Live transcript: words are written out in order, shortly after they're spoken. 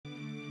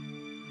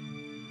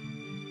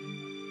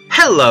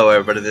Hello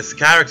everybody, this is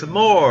Kyrix with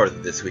more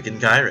This Week in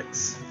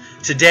Kyrix.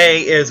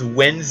 Today is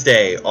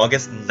Wednesday,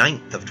 August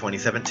 9th of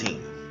 2017.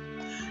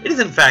 It is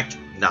in fact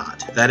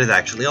not. That is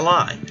actually a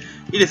lie.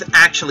 It is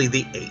actually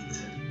the 8th.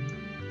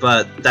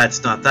 But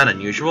that's not that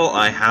unusual.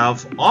 I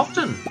have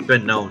often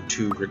been known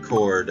to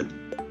record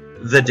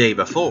the day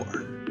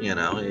before. You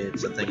know,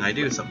 it's a thing I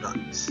do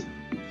sometimes.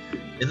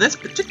 In this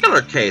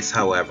particular case,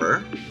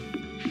 however,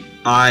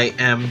 I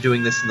am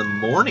doing this in the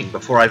morning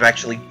before I've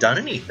actually done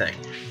anything.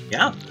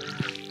 Yeah.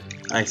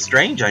 It's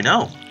strange, I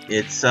know.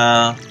 It's,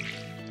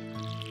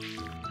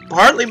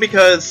 partly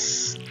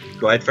because,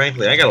 quite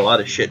frankly, I got a lot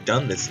of shit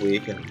done this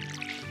week, and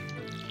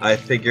I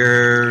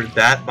figure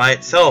that by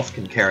itself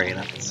can carry an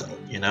episode,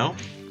 you know?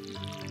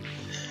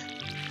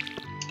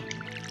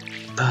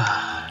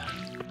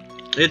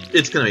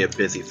 It's gonna be a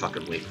busy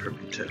fucking week for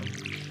me, too.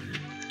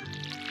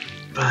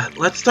 But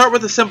let's start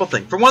with a simple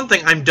thing. For one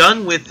thing, I'm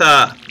done with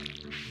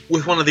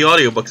one of the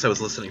audiobooks I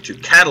was listening to,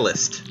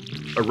 Catalyst.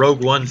 A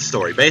Rogue One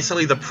story.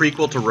 Basically the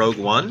prequel to Rogue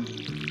One.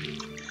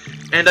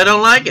 And I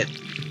don't like it.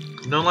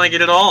 I don't like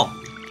it at all.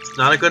 It's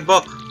not a good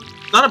book.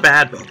 It's not a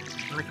bad book.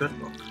 It's not a good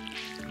book.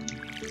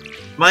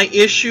 My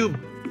issue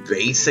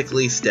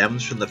basically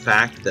stems from the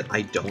fact that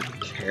I don't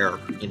care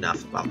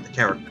enough about the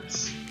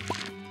characters.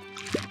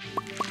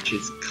 Which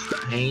is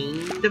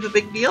kind of a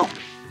big deal.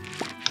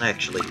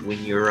 Actually,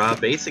 when you're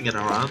basing it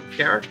around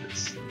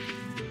characters.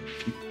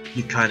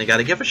 You kind of got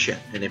to give a shit.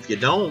 And if you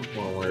don't,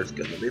 well, there's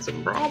going to be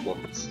some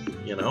problems,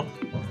 you know?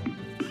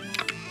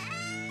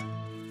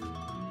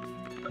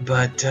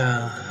 But,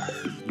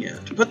 yeah,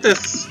 to put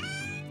this...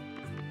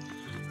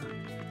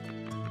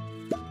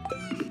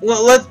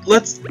 Well,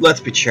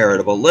 let's be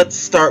charitable. Let's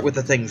start with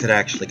the things that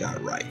actually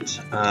got right.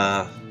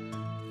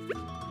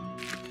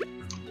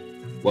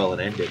 Well, it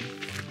ended.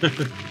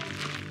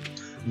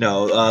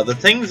 No, the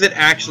things that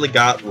actually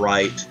got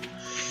right...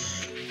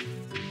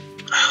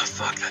 Oh,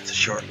 fuck, that's a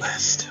short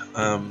list.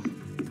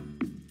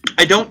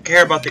 I don't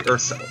care about the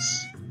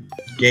Ursos.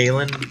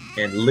 Galen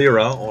and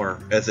Lyra, or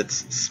as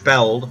it's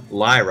spelled,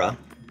 Lyra.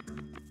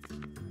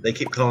 They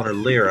keep calling her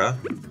Lyra.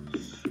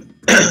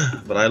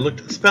 But I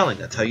looked at the spelling,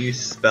 that's how you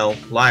spell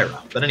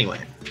Lyra. But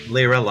anyway,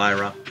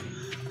 Lyra.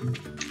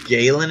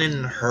 Galen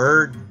and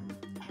her,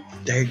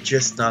 they're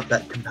just not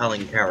that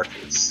compelling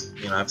characters.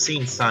 You know, I've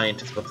seen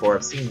scientists before,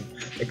 I've seen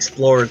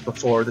explorers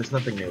before, there's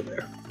nothing new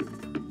there.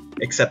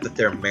 Except that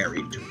they're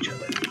married to each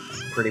other.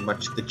 It's pretty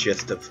much the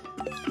gist of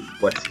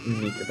what's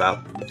unique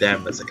about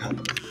them as a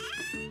couple.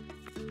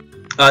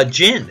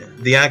 Jin,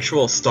 the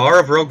actual star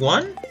of Rogue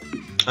One,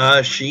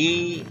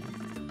 she's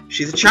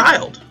a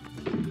child.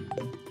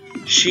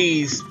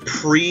 She's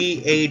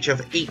pre-age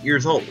of 8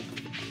 years old.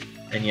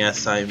 And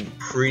yes, I'm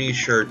pretty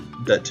sure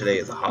that today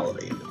is a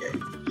holiday in the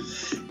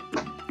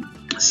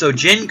game. So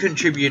Jin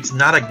contributes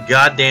not a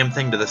goddamn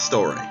thing to the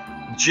story.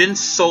 Jin's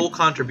sole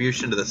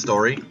contribution to the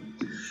story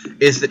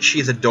is that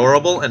she's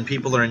adorable and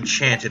people are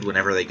enchanted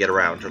whenever they get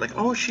around her. Like,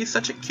 oh, she's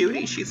such a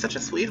cutie, she's such a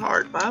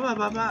sweetheart, blah, blah,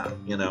 blah, blah,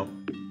 you know.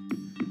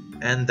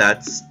 And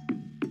that's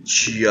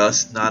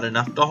just not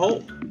enough to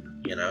hold.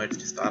 You know, it's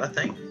just not a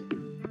thing.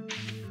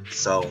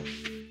 So,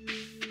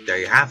 there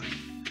you have it.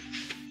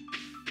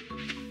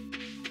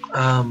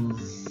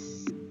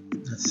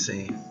 Let's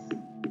see.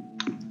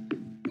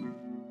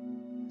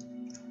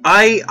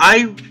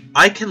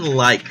 I can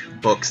like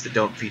books that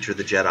don't feature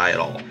the Jedi at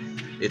all.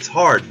 It's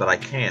hard, but I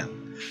can.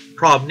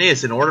 Problem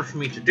is, in order for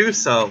me to do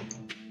so,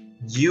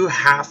 you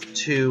have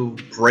to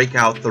break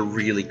out the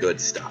really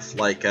good stuff.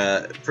 Like,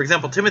 for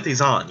example, Timothy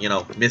Zahn, you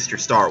know, Mr.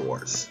 Star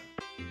Wars.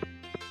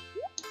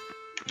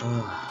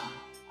 I'm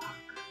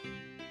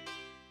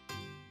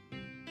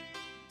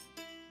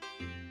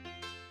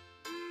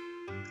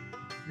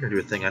gonna do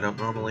a thing I don't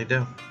normally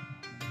do.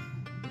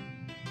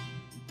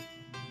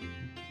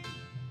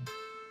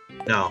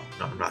 No,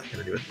 I'm not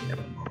gonna do a thing I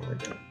don't normally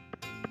do.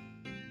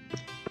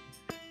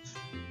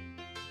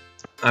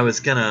 I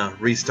was gonna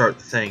restart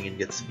the thing and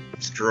get some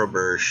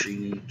strawberry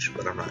sheets,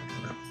 but I'm not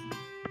gonna.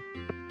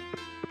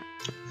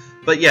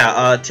 But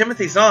yeah,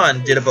 Timothy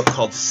Zahn did a book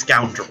called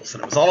Scoundrels,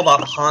 and it was all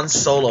about Han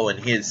Solo and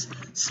his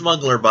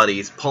smuggler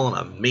buddies pulling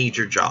a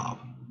major job.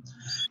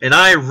 And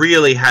I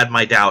really had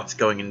my doubts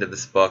going into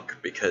this book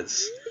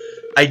because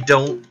I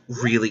don't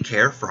really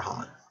care for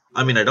Han.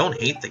 I mean, I don't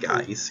hate the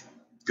guy. He's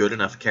a good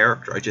enough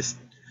character. I just...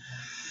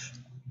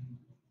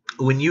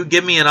 When you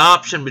give me an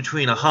option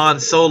between a Han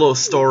Solo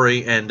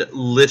story and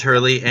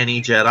literally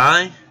any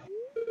Jedi,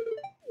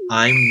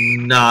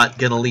 I'm not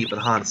gonna leap at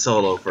Han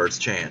Solo first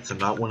chance. I'm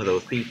not one of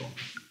those people.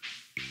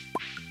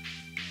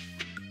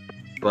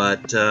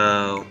 But,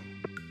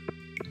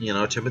 you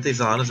know, Timothy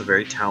Zahn is a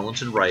very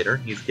talented writer.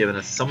 He's given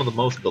us some of the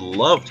most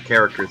beloved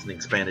characters in the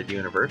expanded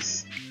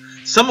universe.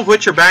 Some of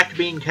which are back to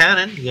being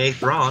canon. Yay,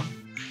 Thrawn.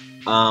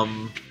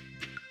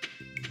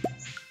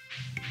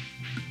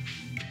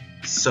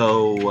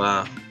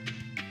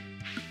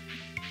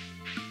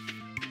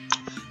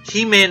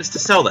 He managed to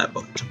sell that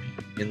book to me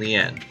in the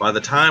end. By the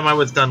time I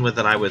was done with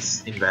it, I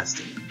was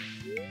invested.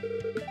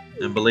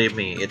 And believe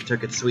me, it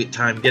took its sweet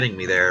time getting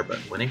me there, but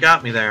when it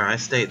got me there, I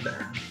stayed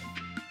there.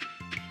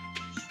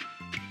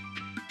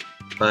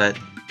 But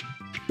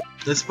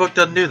this book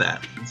doesn't do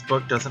that. This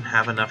book doesn't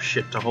have enough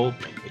shit to hold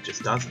me. It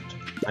just doesn't.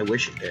 I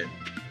wish it did.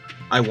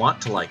 I want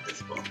to like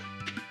this book.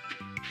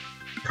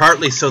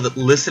 Partly so that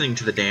listening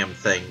to the damn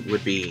thing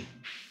would be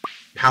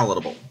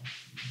palatable.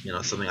 You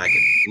know, something I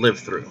could live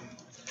through.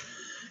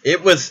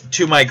 It was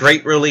to my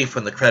great relief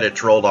when the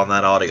credits rolled on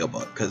that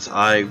audiobook, because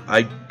I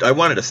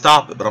wanted to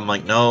stop it, but I'm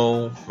like,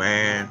 no,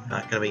 man,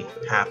 not gonna be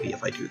happy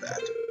if I do that.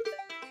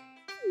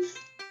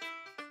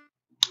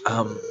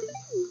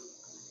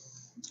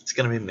 It's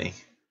gonna be me.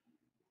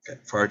 Got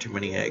far too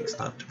many eggs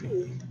not to be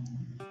me.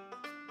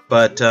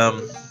 But,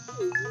 ooh,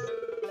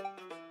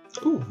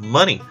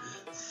 money.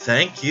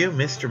 Thank you,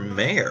 Mr.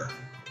 Mayor.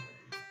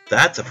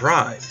 That's a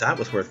prize. That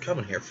was worth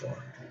coming here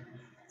for.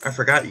 I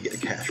forgot you get a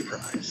cash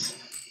prize.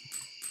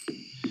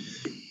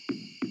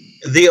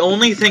 The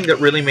only thing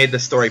that really made the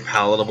story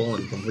palatable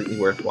and completely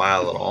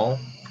worthwhile at all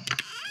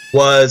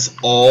was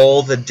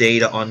all the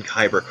data on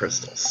kyber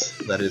crystals.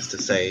 That is to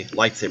say,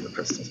 lightsaber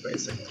crystals,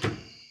 basically.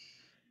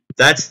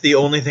 That's the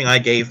only thing I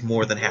gave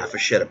more than half a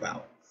shit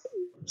about.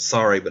 I'm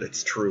sorry, but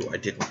it's true. I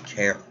didn't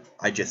care.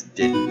 I just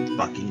didn't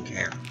fucking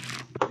care.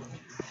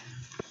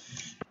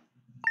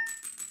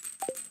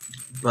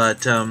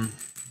 But,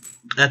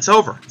 that's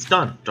over. It's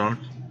done. Don't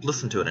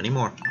listen to it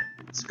anymore.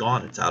 It's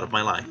gone. It's out of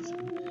my life.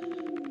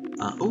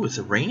 Oh, it's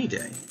a rainy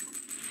day.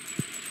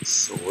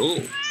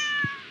 Sweet.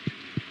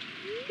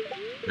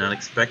 Not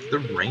expect the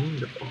rain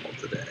to fall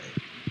today.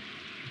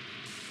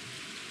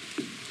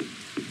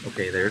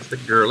 Okay, there's the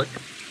Kyrix.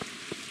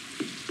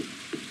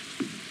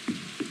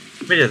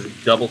 Let me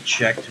just double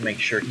check to make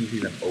sure he's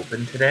even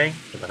open today,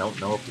 because I don't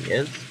know if he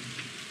is.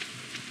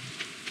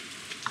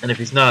 And if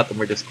he's not, then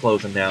we're just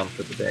closing down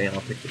for the day, and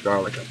I'll pick the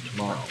garlic up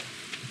tomorrow.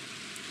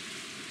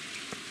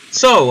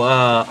 So,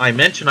 I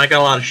mentioned I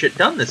got a lot of shit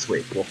done this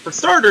week. Well, for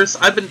starters,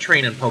 I've been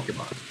training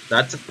Pokemon.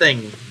 That's a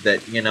thing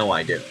that, you know,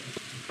 I do.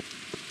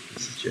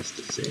 This is just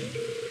to see.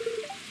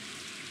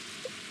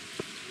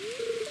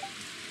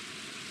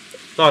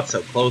 Thought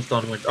so. Closed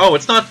on Wednesday. Oh,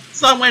 it's not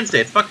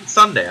Wednesday. It's fucking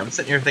Sunday. I'm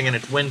sitting here thinking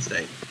it's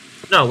Wednesday.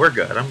 No, we're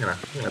good. I'm gonna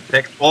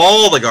pick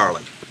all the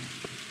garlic.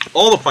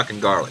 All the fucking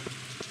garlic.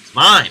 It's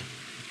mine.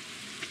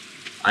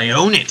 I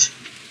own it.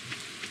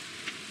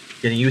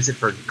 Gonna use it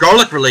for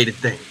garlic-related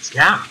things.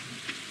 Yeah. I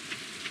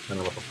don't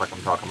know what the fuck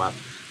I'm talking about.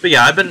 But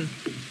yeah,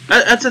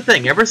 that's the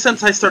thing. Ever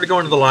since I started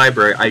going to the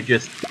library, I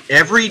just,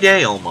 every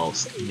day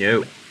almost,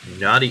 no, I'm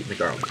not eating the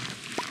garlic.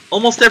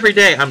 Almost every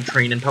day I'm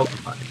training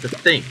Pokemon. It's a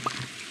thing.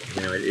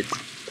 You know, it's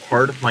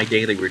part of my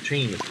daily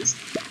routine. Is just,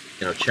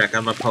 you know, check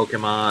on my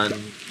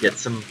Pokemon, get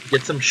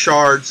some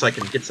shards so I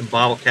can get some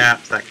bottle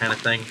caps, that kind of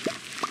thing.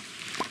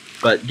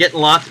 But getting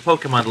lots of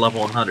Pokemon to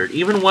level 100,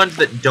 even ones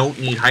that don't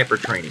need hyper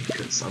training,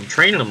 because I'm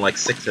training them like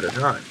 6 at a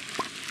time.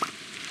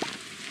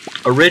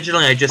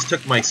 Originally, I just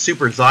took my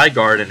Super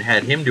Zygarde and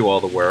had him do all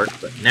the work,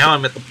 but now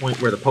I'm at the point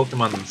where the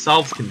Pokemon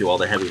themselves can do all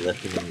the heavy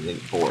lifting in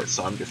Elite Four,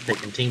 so I'm just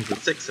taking teams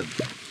with 6 of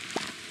them.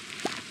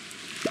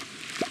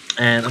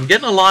 And I'm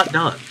getting a lot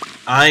done.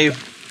 I've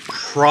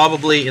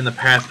probably, in the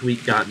past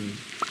week, gotten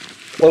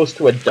close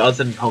to a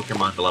dozen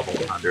Pokemon to level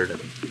 100,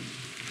 and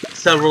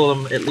several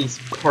of them at least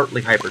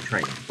partly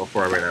hyper-trained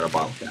before I ran out of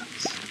bottle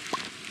caps.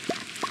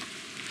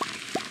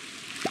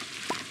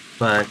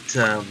 But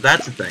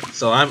that's the thing.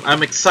 So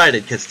I'm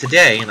excited because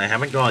today, and I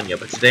haven't gone yet,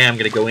 but today I'm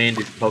going to go in,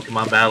 do some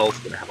Pokemon battles,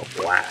 going to have a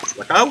blast,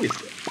 like I always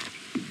do.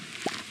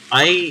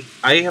 I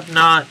have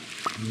not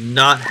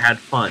had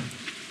fun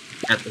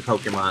at the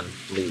Pokemon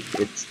League.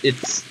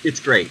 It's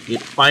great.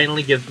 It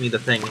finally gives me the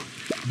thing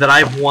that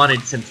I've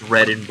wanted since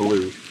Red and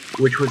Blue,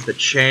 which was the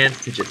chance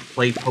to just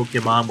play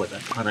Pokemon with a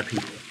ton of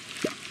people.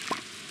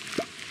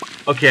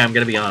 Okay, I'm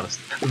gonna be honest.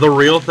 The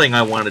real thing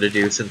I wanted to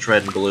do since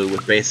Red and Blue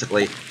was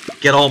basically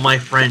get all my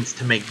friends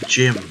to make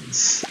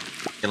gyms.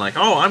 And like,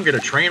 oh, I'm gonna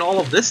train all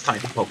of this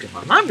type of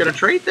Pokemon. I'm gonna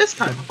train this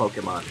type of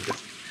Pokemon. And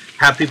just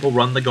have people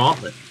run the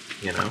gauntlet,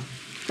 you know?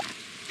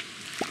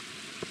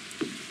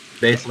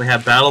 Basically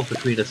have battles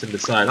between us and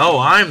decide, oh,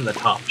 I'm the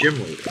top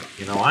gym leader.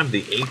 You know, I'm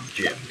the 8th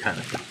gym, kind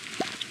of thing.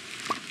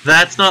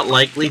 That's not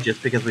likely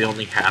just because we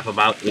only have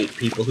about 8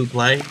 people who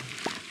play.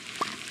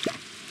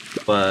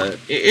 But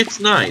it's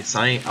nice.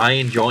 I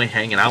enjoy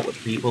hanging out with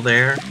people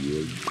there.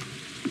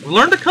 I've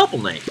learned a couple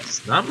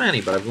names. Not many,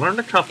 but I've learned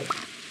a couple.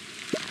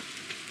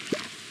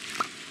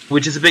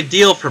 Which is a big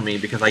deal for me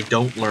because I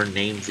don't learn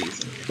names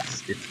easily.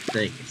 It's a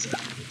thing.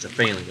 It's a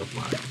failing of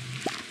mine.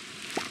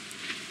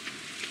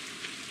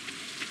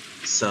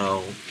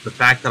 So the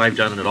fact that I've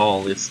done it at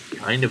all is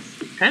kind of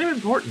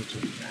important to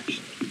me,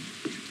 actually.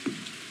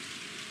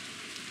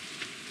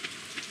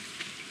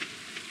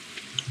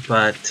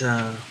 But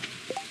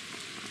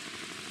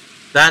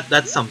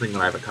that's something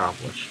that I've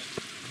accomplished.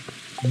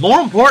 More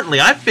importantly,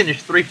 I've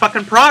finished 3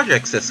 fucking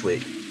projects this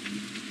week.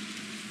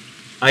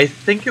 I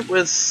think it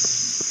was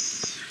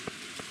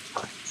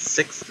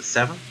 6th to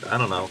 7th? I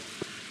don't know.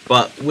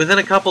 But within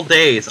a couple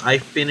days, I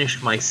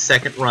finished my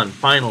second run,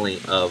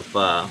 finally, of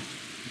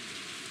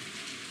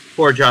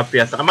 4-Job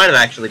Fiesta. I might have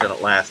actually done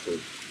it last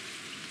week,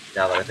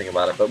 now that I think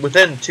about it. But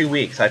within 2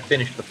 weeks, I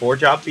finished the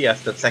 4-Job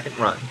Fiesta second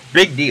run.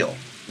 Big deal.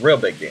 Real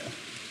big deal.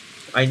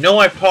 I know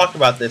I've talked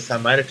about this. I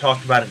might have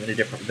talked about it in a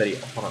different video.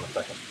 Hold on a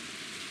second.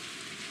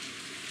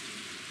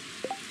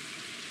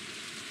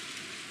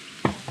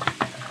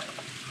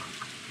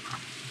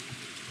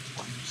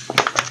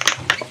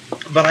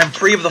 But I'm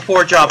free of the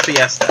 4-job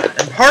fiesta.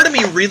 And part of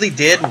me really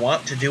did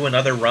want to do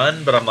another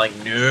run, but I'm like,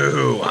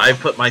 no, I've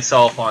put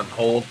myself on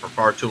hold for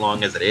far too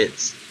long as it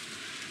is.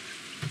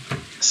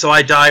 So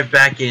I dived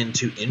back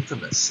into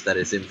Infamous, that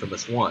is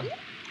Infamous 1.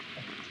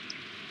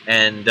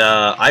 And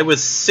I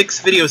was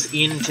 6 videos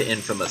into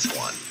Infamous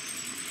 1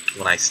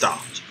 when I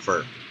stopped,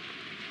 for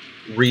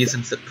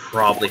reasons that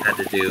probably had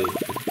to do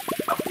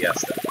with a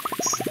fiesta.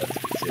 Let's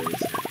be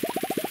serious here.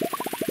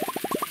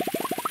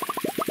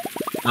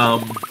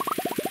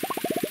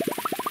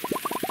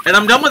 And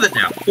I'm done with it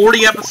now.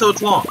 40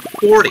 episodes long.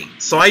 40.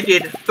 So I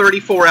did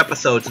 34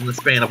 episodes in the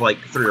span of like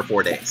 3 or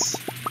 4 days.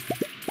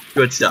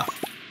 Good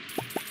stuff.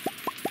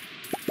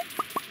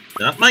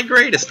 Not my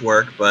greatest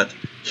work, but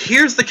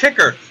here's the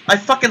kicker. I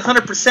fucking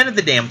 100%ed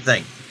the damn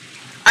thing.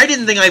 I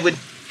didn't think I would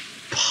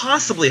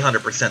possibly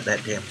 100%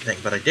 that damn thing,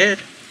 but I did.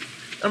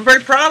 I'm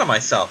very proud of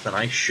myself, and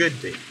I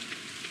should be.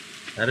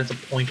 That is a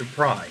point of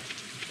pride.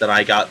 That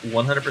I got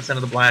 100%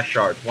 of the blast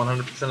shards,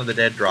 100% of the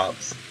dead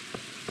drops.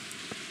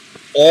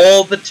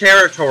 All the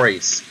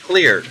territories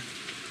cleared.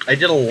 I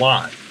did a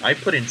lot. I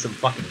put in some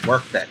fucking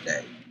work that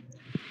day.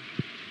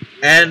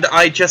 And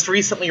I just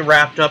recently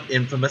wrapped up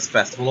Infamous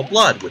Festival of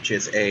Blood, which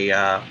is a,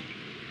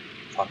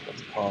 fuck,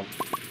 what's it called?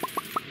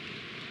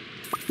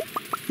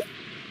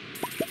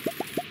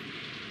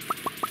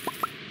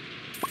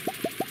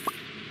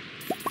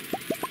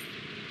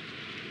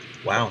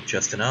 Wow,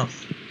 just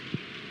enough.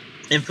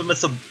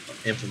 Infamous of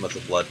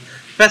Blood.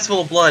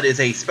 Festival of Blood is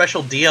a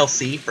special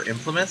DLC for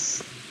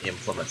Infamous.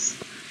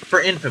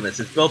 For Infamous.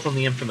 It's built on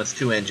the Infamous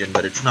 2 engine,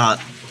 but it's not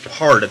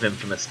part of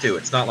Infamous 2.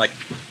 It's not like,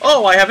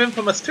 oh, I have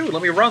Infamous 2,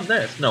 let me run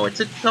this. No, it's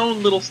its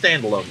own little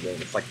standalone game.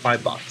 It's like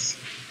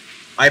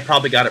 $5. I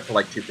probably got it for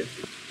like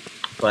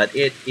 $2.50. But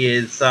it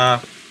is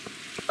a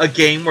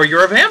game where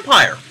you're a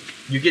vampire.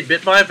 You get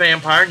bit by a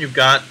vampire and you've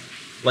got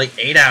like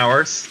 8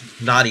 hours.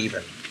 Not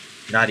even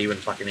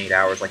fucking 8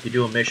 hours. Like you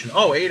do a mission,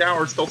 oh, 8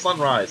 hours till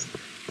sunrise.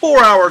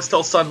 4 hours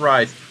till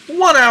sunrise.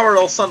 1 hour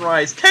till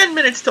sunrise. 10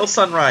 minutes till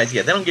sunrise.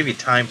 Yeah, they don't give you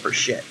time for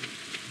shit.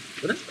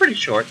 But it's pretty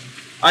short.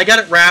 I got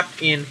it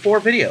wrapped in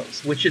 4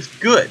 videos, which is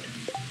good.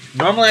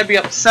 Normally I'd be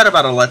upset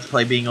about a Let's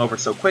Play being over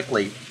so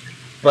quickly,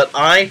 but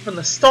I, from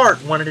the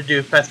start, wanted to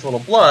do Festival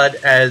of Blood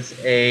as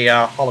a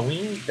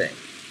Halloween thing.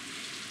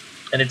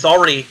 And it's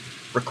already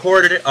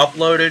recorded,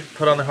 uploaded,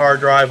 put on the hard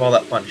drive, all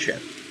that fun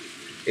shit.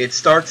 It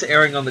starts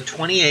airing on the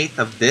 28th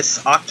of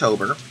this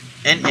October,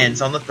 and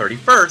ends on the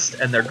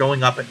 31st, and they're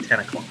going up at 10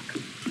 o'clock.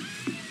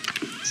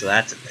 So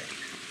that's a thing.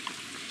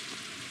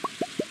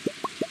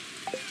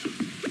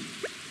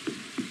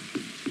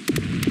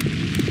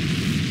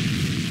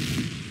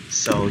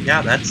 So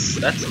yeah,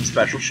 that's some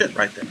special shit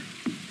right there.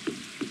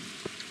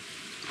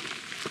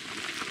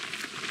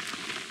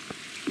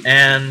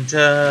 And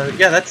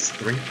yeah, that's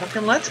 3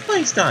 fucking Let's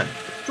Plays done.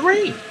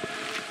 3!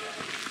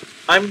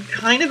 I'm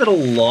kind of at a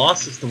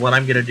loss as to what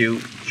I'm gonna do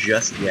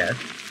just yet.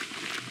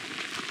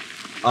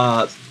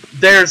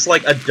 There's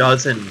like a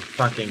dozen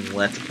fucking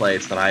Let's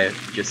Plays that I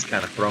have just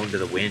kind of thrown to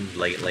the wind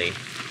lately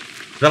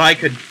that I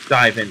could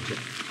dive into.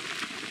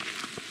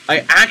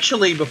 I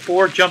actually,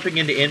 before jumping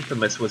into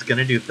Infamous, was going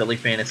to do Philly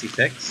Fantasy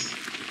 6.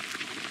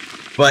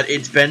 But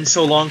it's been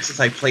so long since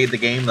I played the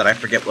game that I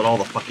forget what all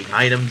the fucking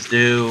items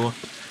do.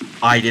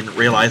 I didn't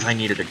realize I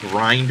needed to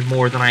grind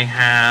more than I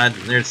had.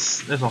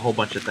 There's a whole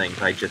bunch of things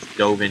I just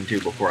dove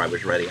into before I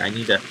was ready. I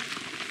need to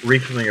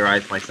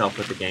refamiliarize myself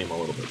with the game a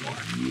little bit more.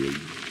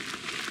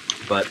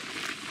 But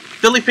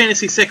Philly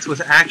Fantasy 6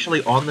 was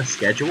actually on the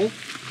schedule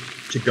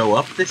to go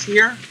up this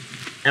year,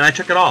 and I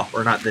took it off.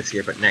 Or not this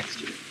year, but next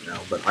year. You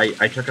know? But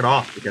I took it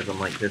off because I'm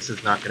like, this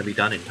is not going to be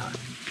done in time.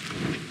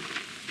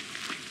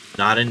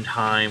 Not in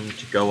time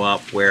to go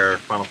up where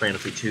Final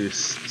Fantasy 2's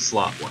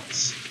slot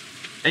was.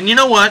 And you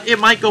know what? It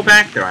might go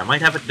back there. I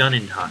might have it done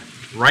in time.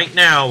 Right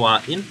now,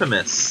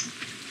 Infamous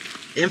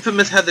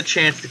had the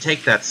chance to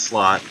take that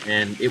slot,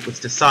 and it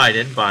was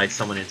decided by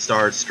someone in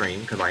Star's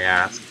stream, because I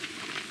asked,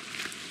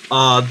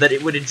 that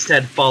it would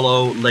instead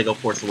follow LEGO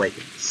Force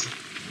Awakens.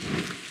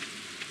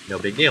 No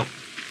big deal.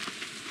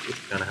 That's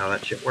kind of how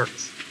that shit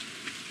works.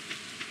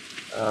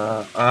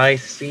 I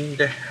seem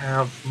to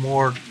have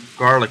more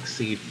garlic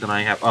seeds than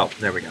I have. Oh,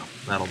 there we go.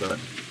 That'll do it.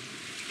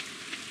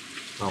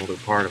 That'll do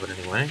part of it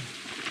anyway.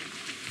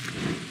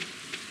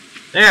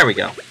 There we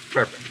go.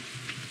 Perfect.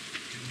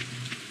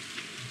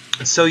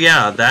 So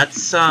yeah,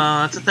 that's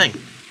a thing.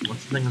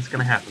 That's the thing that's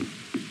gonna happen.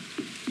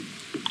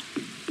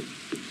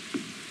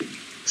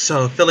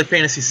 So Philly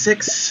Fantasy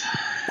 6,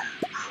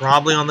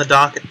 probably on the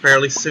docket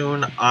fairly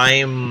soon.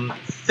 I'm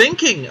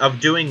thinking of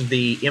doing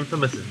the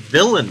infamous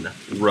villain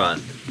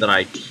run that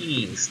I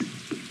teased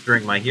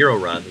during my hero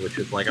run, which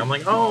is like, I'm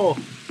like, oh,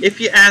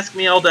 if you ask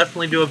me, I'll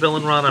definitely do a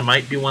villain run. I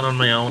might do one on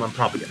my own. I'm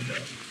probably gonna do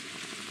it.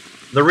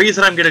 The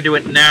reason I'm gonna do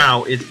it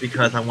now is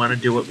because I want to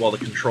do it while the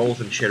controls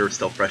and shit are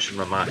still fresh in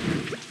my mind.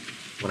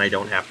 when I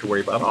don't have to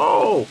worry about,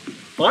 oh,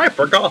 I've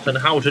forgotten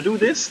how to do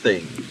this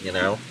thing, you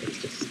know?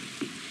 It's just...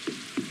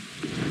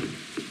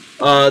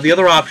 the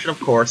other option, of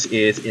course,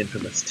 is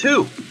Infamous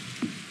 2,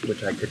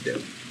 which I could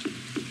do.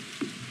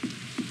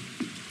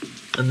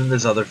 And then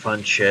there's other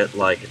fun shit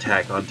like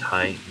Attack on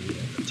Titan,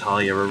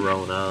 Natalia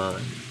Rorona,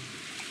 and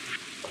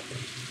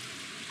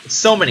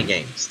so many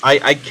games.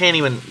 I can't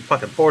even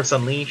fucking Force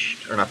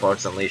Unleashed, or not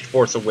Force Unleashed,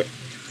 Force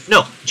Awakens.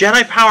 No,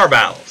 Jedi Power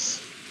Battles.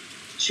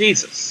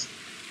 Jesus.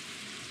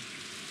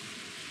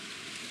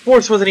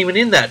 Force wasn't even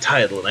in that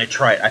title, and I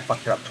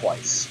fucked it up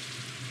twice.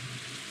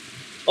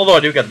 Although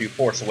I do gotta do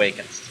Force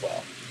Awakens as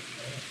well.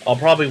 I'll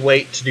probably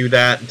wait to do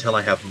that until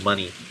I have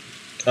money.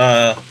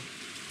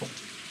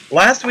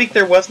 Last week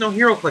there was no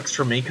hero clicks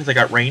for me because I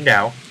got rained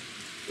out.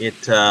 It,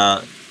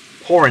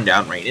 pouring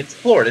down rain. It's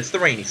Florida, it's the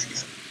rainy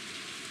season.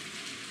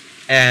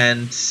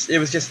 And it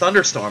was just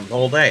thunderstorms the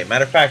whole day.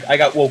 Matter of fact, I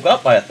got woke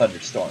up by a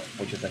thunderstorm,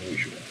 which is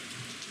unusual.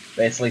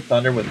 Basically,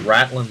 thunder was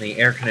rattling the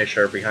air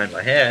conditioner behind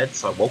my head,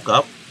 so I woke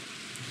up.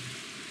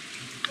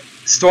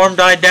 Storm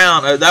died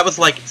down. That was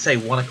like, say,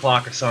 1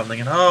 o'clock or so. I'm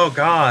thinking, oh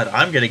god,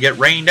 I'm gonna get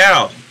rained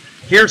out.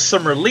 Here's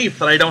some relief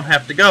that I don't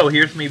have to go.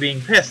 Here's me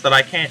being pissed that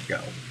I can't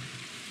go.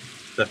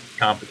 It's a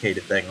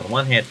complicated thing. On the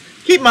one hand,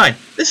 keep in mind,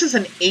 this is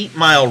an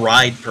 8-mile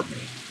ride for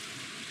me.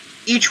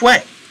 Each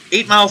way.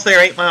 8 miles there,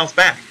 8 miles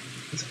back.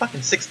 It's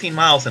fucking 16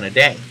 miles in a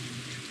day.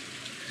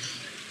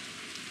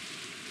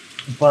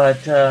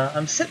 But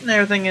I'm sitting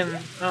there thinking,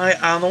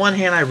 on the one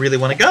hand, I really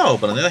want to go,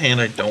 but on the other hand,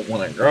 I don't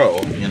want to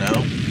go, you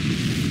know?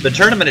 The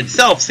tournament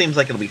itself seems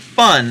like it'll be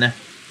fun,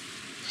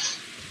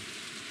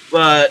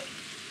 but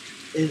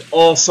it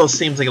also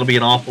seems like it'll be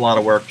an awful lot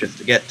of work just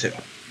to get to.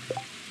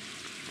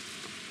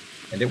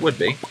 And it would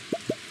be.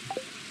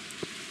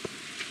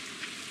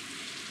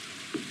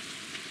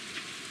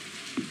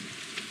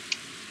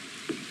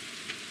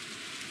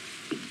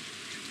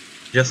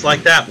 Just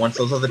like that, once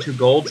those other 2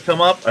 golds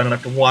come up, I don't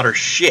have to water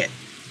shit.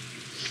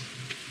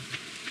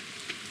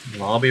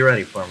 It'll all be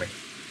ready for me.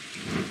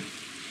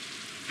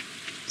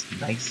 It's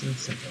nice and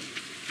simple.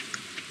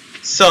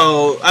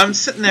 So, I'm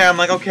sitting there, I'm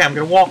like, okay, I'm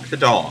gonna walk the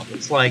dog.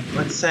 It's like,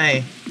 let's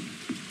say...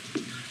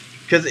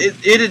 Because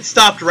it had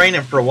stopped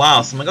raining for a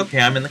while, so I'm like, okay,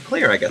 I'm in the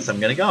clear, I guess I'm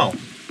gonna go.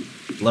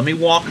 Let me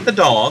walk the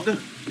dog.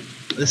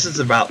 This is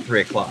about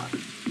 3 o'clock.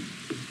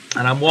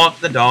 And I'm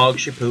walking the dog,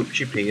 she poops,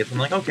 she pees, I'm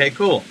like, okay,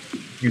 cool.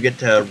 You get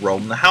to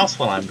roam the house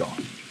while I'm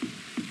gone.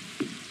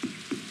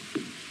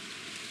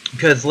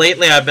 Because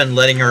lately I've been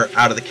letting her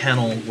out of the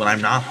kennel when I'm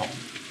not home.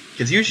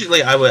 Because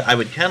usually I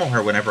would kennel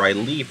her whenever I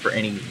leave for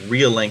any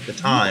real length of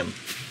time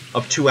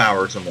of 2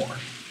 hours or more.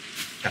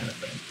 Kind of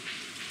thing.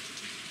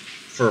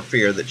 For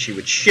fear that she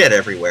would shit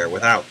everywhere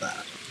without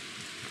that.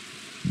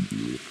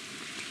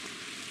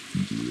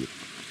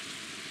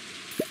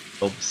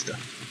 Oops.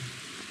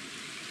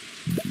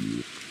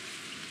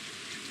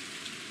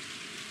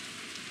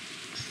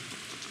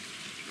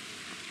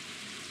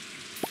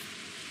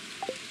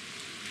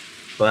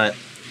 But,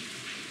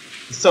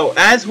 so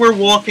as we're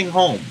walking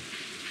home,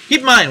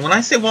 keep in mind, when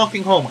I say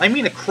walking home, I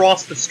mean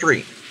across the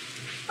street.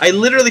 I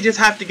literally just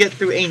have to get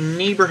through a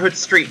neighborhood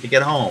street to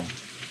get home.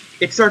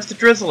 It starts to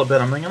drizzle a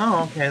bit. I'm thinking,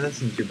 oh, okay, that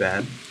isn't too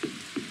bad.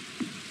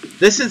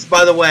 This is,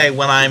 by the way,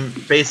 when I'm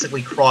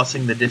basically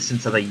crossing the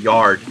distance of a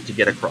yard to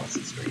get across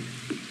the street.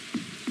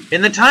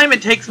 In the time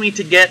it takes me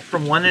to get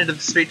from one end of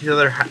the street to the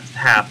other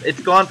half,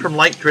 it's gone from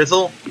light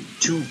drizzle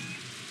to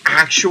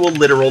actual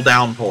literal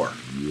downpour.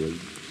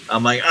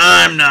 I'm like,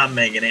 I'm not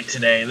making it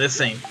today. This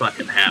ain't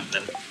fucking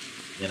happening.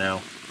 You know?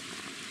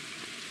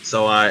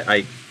 So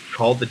I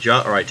called the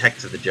judge, or I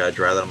texted the judge,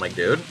 rather. I'm like,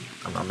 dude,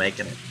 I'm not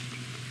making it.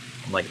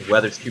 I'm like, the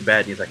weather's too bad.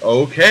 And he's like,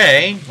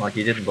 okay. Like,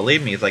 he didn't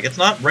believe me. He's like, it's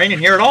not raining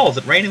here at all. Is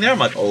it raining there? I'm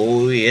like,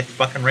 oh, it's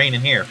fucking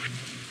raining here.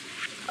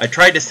 I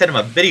tried to send him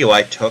a video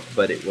I took,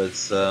 but it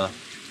was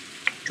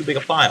too big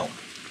a file.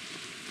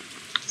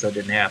 So it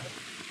didn't happen.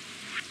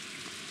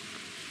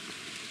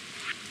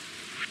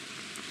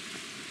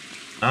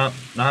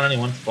 Not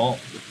anyone's fault.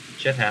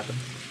 Shit happens.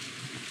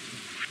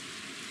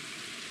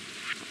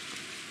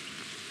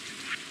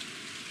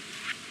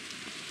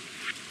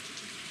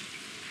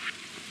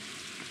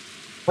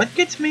 What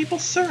gets maple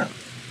syrup?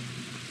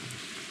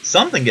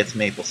 Something gets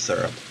maple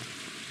syrup.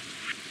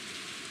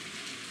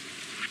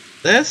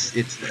 This?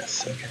 It's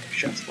this. Okay,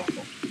 chef's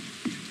buckle.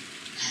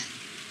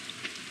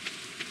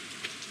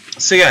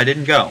 So yeah, I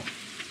didn't go.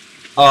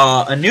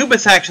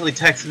 Anubis actually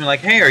texted me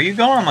like, hey, are you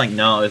going? I'm like,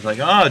 no. He's like,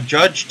 oh,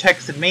 Judge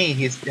texted me.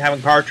 He's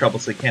having car trouble,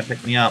 so he can't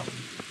pick me up.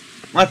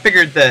 I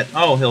figured that,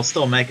 oh, he'll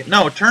still make it.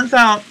 No, it turns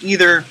out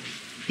either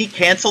he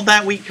canceled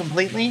that week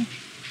completely,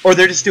 or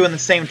they're just doing the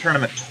same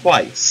tournament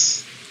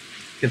twice.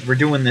 Because we're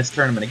doing this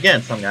tournament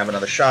again, so I'm going to have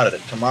another shot at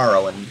it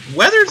tomorrow. And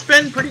weather's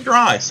been pretty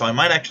dry, so I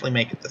might actually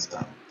make it this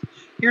time.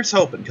 Here's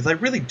hoping, because I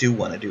really do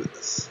want to do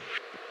this.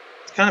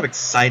 I'm kind of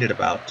excited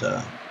about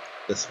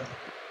this one.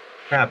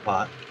 Crab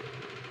pot.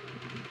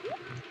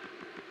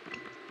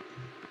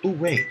 Ooh,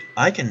 wait.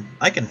 I can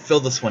fill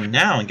this one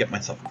now and get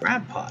myself a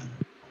crab pot.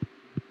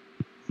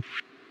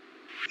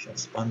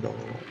 Chef's bundle.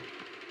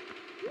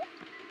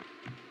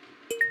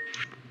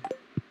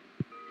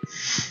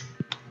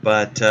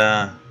 But,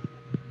 yeah.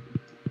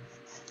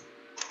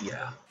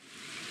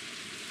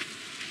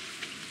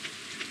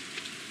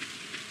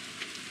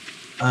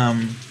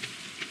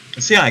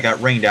 So yeah, I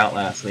got rained out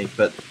last week,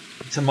 but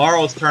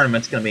tomorrow's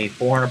tournament's going to be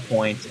 400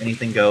 points,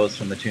 anything goes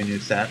from the 2 new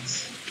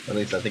sets. At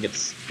least I think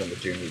it's from the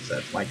 2 new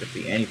sets. Might just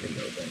be anything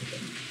goes,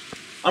 anything.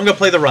 I'm going to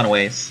play the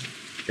Runaways,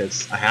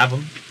 because I have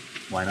them.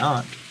 Why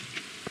not?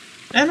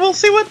 And we'll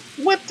see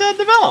what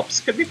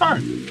develops. Could be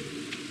fun.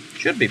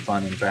 Should be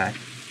fun, in fact.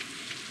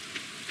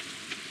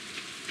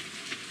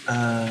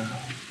 What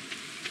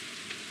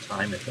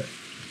time is it?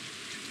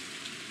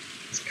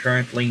 It's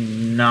currently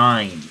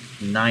 9.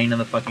 9 in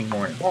the fucking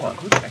morning. Hold on,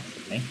 who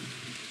texted me?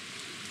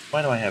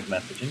 Why do I have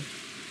messaging?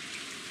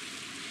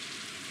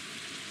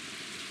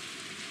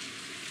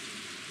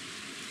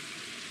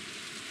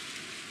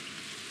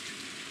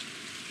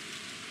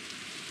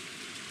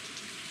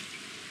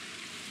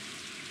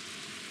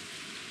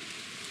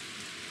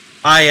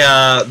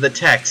 The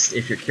text,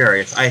 if you're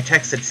curious, I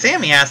texted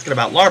Sammy asking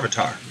about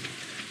Larvitar.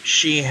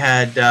 She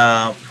had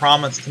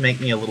promised to make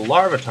me a little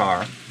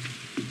Larvitar,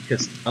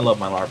 because I love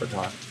my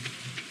Larvitar.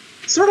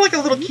 Sort of like a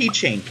little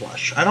keychain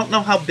plush. I don't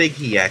know how big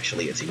he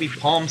actually is. He could be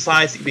palm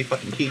size, he could be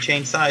fucking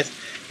keychain size,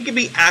 he could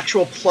be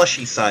actual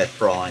plushie size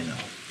for all I know.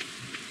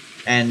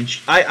 And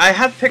I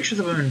have pictures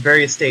of him in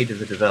various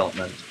stages of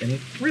development, and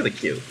he's really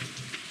cute.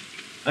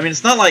 I mean,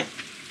 it's not like...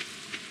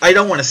 I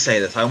don't want to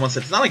say this. I want to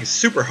say it's not like it's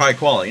super high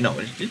quality. No,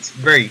 it's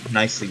very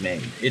nicely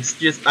made. It's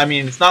just, I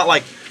mean, it's not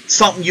like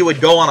something you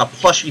would go on a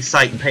plushie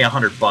site and pay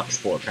 $100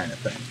 for kind of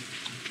thing.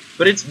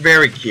 But it's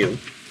very cute.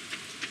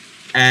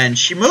 And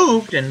she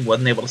moved and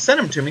wasn't able to send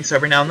him to me, so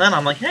every now and then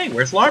I'm like, hey,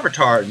 where's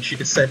Larvitar? And she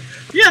just said,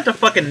 you have to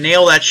fucking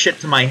nail that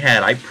shit to my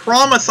head. I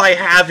promise I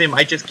have him,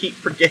 I just keep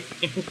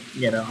forgetting.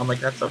 You know, I'm like,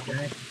 that's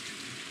okay.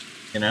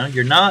 You know,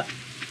 you're not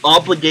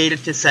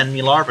obligated to send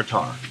me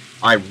Larvitar.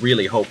 I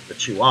really hope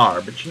that you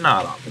are, but you're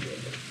not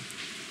obligated.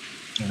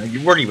 You know,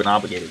 you weren't even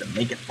obligated to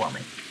make it for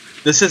me.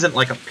 This isn't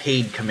like a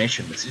paid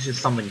commission. This is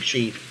just something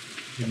she's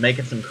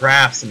making some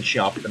crafts and she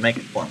offered to make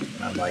it for me.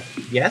 And I'm like,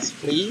 yes,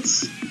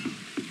 please.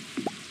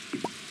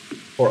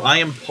 For I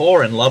am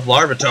poor and love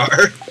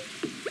Larvitar.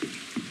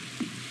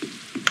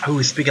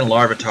 Oh, speaking of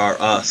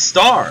Larvitar,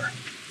 Star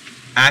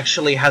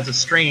actually has a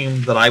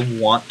stream that I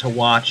want to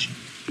watch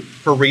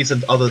for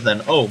reasons other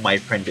than, oh, my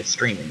friend is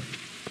streaming.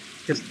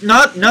 Because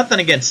nothing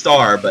against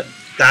Star, but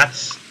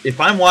that's, if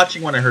I'm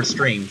watching one of her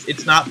streams,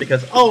 it's not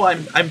because, oh,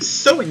 I'm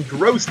so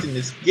engrossed in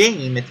this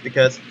game. It's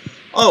because,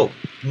 oh,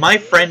 my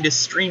friend is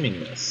streaming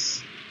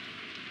this.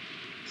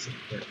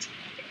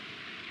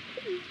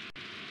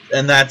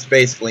 And that's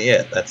basically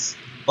it. That's,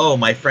 oh,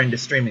 my friend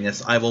is streaming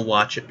this. I will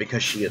watch it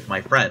because she is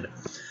my friend.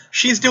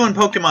 She's doing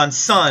Pokemon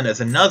Sun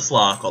as a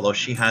Nuzlocke, although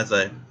she has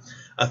a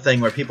thing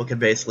where people can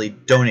basically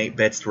donate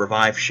bits to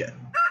revive shit.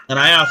 And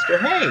I asked her,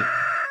 hey,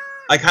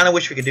 I kind of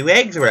wish we could do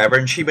eggs or whatever,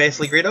 and she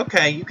basically agreed,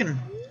 okay, you can,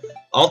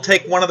 I'll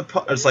take one of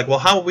the, it's like, well,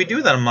 how would we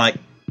do that? I'm like,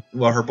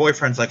 well, her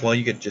boyfriend's like, well,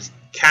 you could just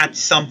catch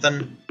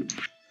something,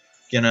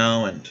 you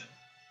know, and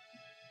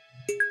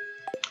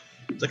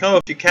it's like, oh,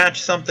 if you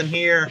catch something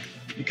here,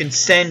 you can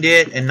send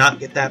it and not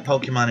get that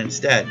Pokemon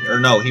instead. Or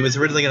no, he was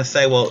originally going to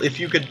say, well, if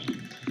you could,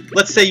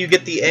 let's say you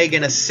get the egg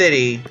in a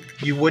city,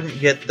 you wouldn't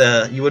be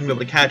able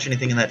to catch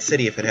anything in that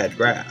city if it had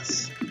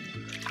grass.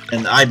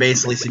 And I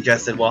basically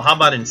suggested, well, how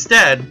about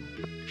instead,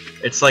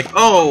 it's like,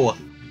 oh,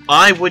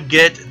 I would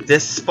get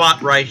this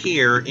spot right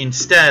here,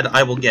 instead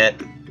I will get,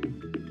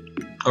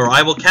 or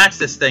I will catch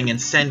this thing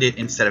and send it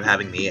instead of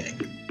having the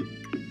egg.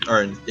 Or,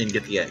 and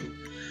get the egg.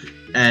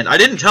 And I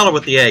didn't tell her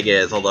what the egg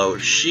is, although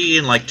she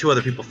and like 2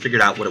 other people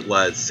figured out what it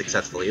was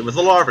successfully. It was a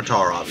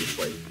Larvitar,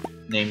 obviously,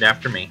 named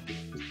after me.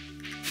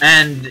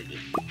 And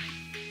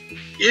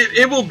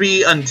it will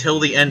be until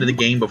the end of the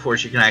game before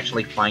she can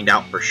actually find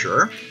out for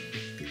sure.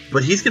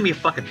 But he's going to be a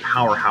fucking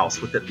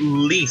powerhouse with at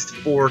least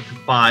 4 to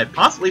 5,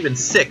 possibly even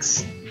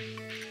 6.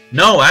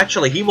 No,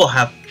 actually, he will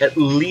have at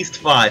least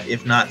 5,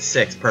 if not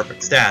 6,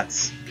 perfect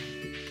stats.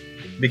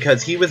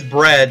 Because he was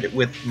bred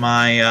with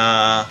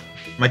my,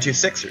 my 2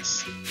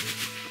 Sixers.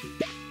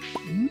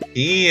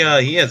 He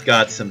has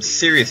got some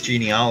serious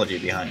genealogy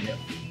behind him.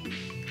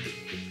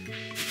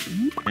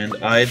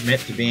 And I admit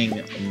to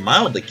being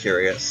mildly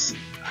curious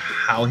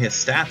how his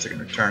stats are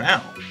going to turn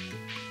out.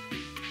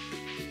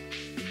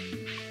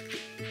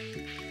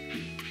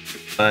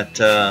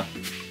 But,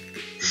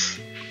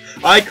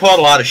 I caught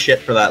a lot of shit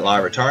for that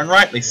Larvitar, and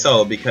rightly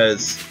so,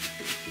 because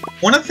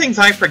one of the things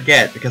I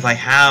forget, because I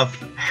have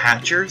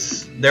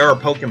Hatchers, there are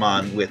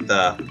Pokemon with,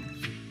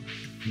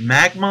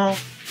 Magma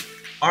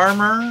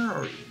Armor,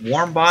 or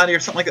Warm Body, or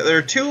something like that. There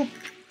are two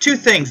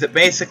things that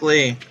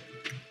basically,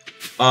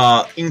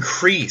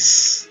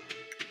 increase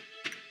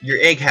your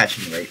egg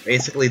hatching rate.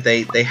 Basically,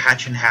 they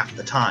hatch in half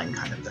the time,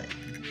 kind of thing.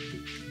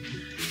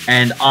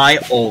 And I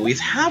always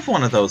have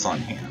one of those on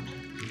hand.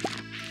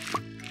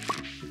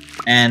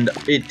 And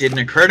it didn't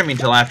occur to me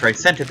until after I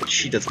sent it that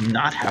she does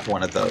not have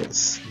one of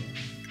those.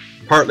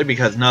 Partly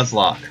because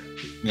Nuzlocke,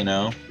 you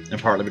know,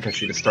 and partly because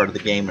she just started the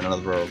game and none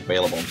of them were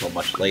available until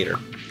much later.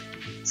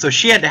 So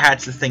she had to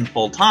hatch this thing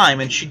full time,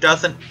 and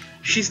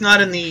she's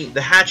not in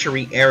the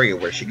hatchery area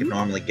where she could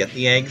normally get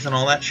the eggs and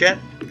all that shit.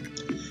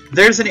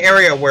 There's an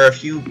area where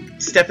if you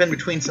step in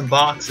between some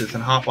boxes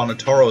and hop on a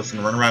Tauros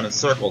and run around in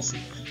circles,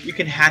 you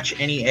can hatch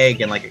any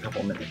egg in like a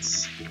couple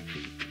minutes.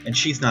 And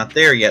she's not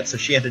there yet, so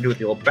she had to do it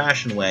the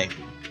old-fashioned way.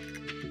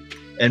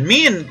 And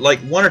me and like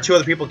one or two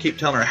other people keep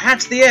telling her,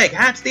 hatch the egg,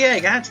 hatch the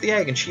egg, hatch the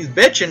egg, and she's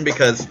bitching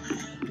because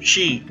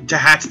to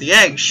hatch the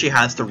egg, she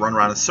has to run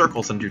around in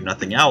circles and do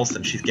nothing else,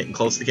 and she's getting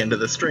close to the end of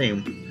the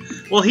stream.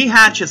 Well, he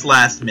hatches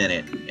last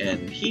minute,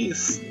 and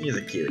he's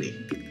a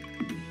cutie.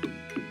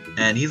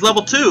 And he's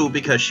level 2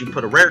 because she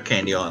put a rare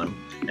candy on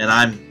him. And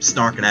I'm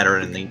snarking at her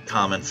in the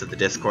comments of the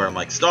Discord. I'm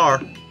like,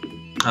 Star,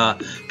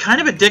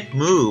 kind of a dick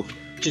move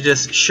to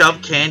just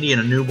shove candy in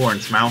a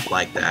newborn's mouth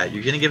like that.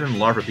 You're gonna give him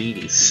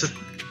larvabetes,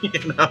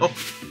 you know?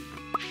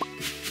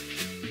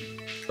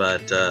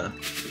 But,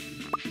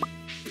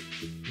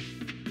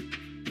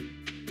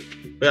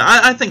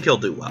 I think he'll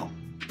do well.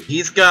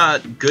 He's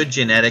got good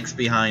genetics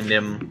behind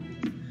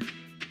him,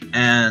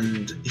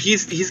 and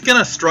he's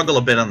gonna struggle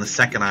a bit on the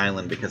second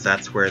island because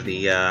that's where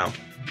the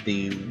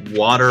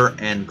water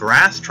and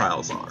grass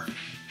trials are.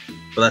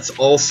 But that's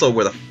also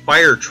where the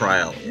fire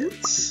trial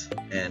is,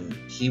 and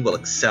he will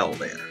excel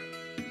there.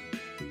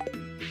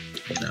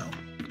 You know,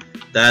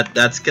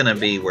 that's gonna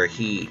be where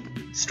he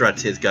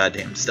struts his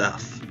goddamn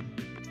stuff.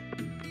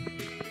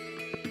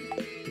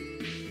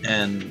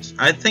 And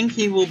I think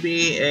he will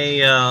be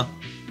a,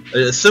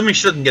 assuming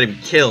she doesn't get him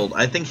killed,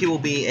 I think he will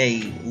be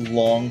a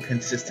long,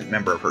 consistent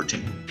member of her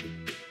team.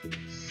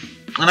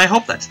 And I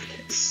hope that's the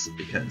case,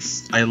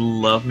 because I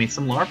love me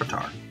some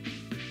Larvitar.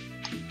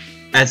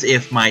 As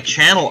if my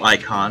channel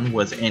icon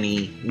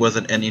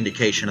wasn't an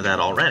indication of that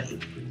already.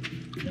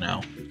 You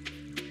know?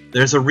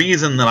 There's a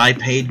reason that I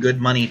paid good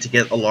money to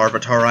get a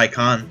Larvitar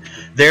icon.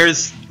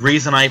 There's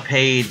reason I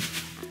paid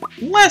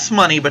less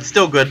money, but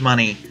still good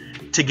money,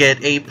 to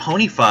get a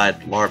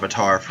ponified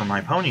Larvitar for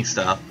my pony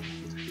stuff,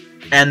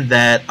 and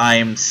that I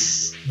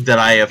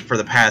have for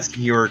the past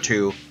year or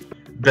two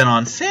been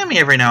on Sammy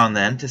every now and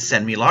then to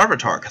send me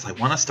Larvitar because I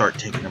want to start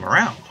taking them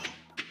around.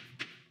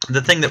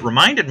 The thing that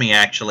reminded me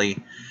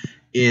actually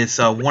is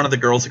one of the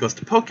girls that goes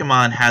to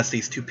Pokemon has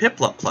these 2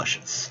 Piplup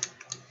plushes,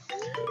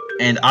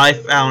 and I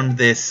found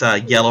this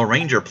Yellow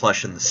Ranger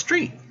plush in the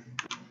street.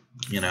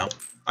 You know,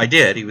 I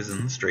did. He was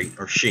in the street,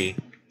 or she,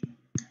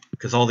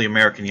 because all the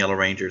American Yellow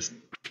Rangers.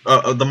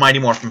 The Mighty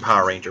Morphin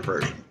Power Ranger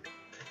version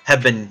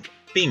have been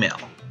female.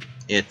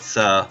 It's,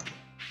 my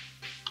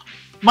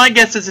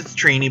guess is it's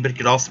Trini, but it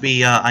could also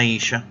be,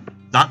 Aisha.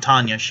 Not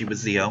Tanya, she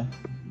was Zeo.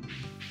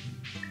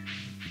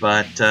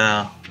 But,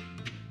 I'm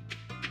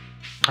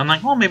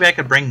like, well, maybe I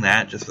could bring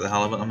that just for the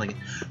hell of it. I'm like,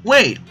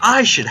 wait,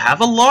 I should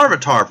have a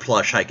Larvitar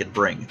plush I could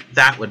bring.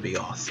 That would be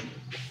awesome.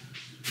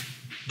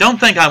 Don't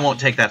think I won't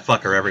take that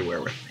fucker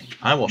everywhere with me.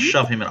 I will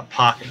shove him in a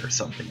pocket or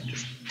something and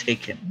just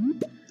take him.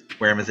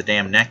 Wear him as a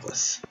damn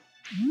necklace.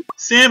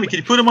 Sammy, can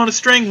you put him on a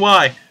string?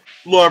 Why?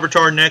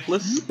 Larvitar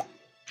necklace. A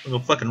little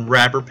fucking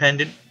wrapper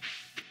pendant.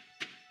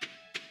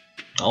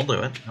 I'll do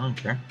it. I don't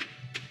care.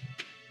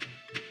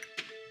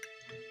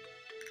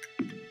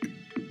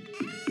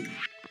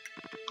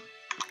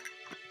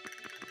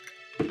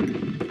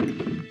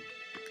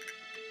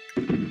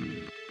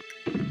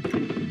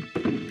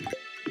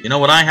 You know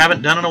what I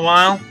haven't done in a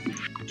while?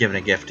 Giving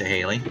a gift to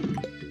Haley.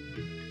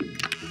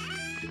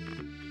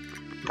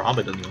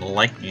 Probably doesn't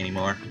like me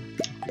anymore.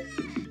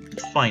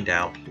 Let's find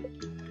out.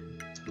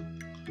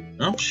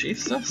 Oh,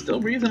 she's still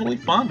reasonably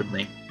fond of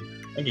me.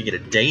 I could get a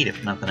date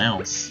if nothing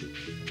else.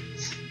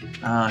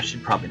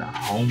 She's probably not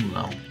home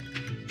though.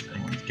 If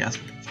anyone's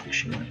guessing where the fuck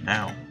she went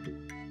now.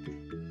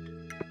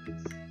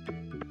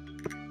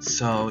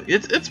 So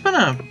it's been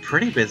a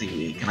pretty busy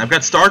week, and I've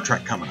got Star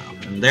Trek coming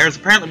up, and there's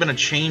apparently been a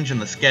change in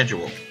the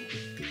schedule,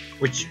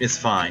 which is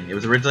fine. It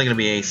was originally going to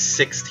be a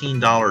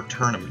 $16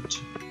 tournament,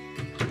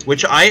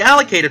 which I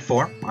allocated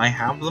for. I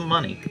have the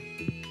money.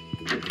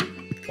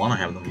 Well, I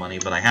have the money,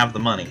 but I have the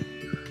money.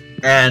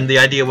 And the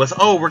idea was,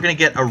 oh, we're going to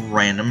get a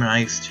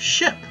randomized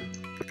ship.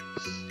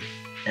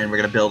 And we're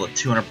going to build a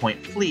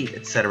 200-point fleet,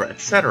 etc.,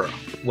 etc.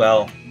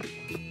 Well,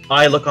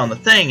 I look on the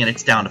thing, and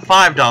it's down to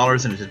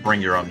 $5, and it just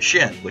bring your own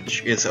shit,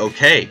 which is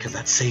okay, because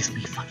that saves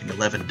me fucking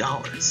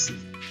 $11.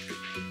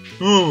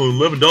 Oh,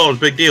 $11,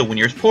 big deal. When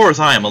you're as poor as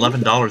I am,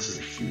 $11 is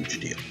a huge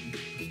deal.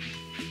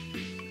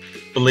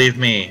 Believe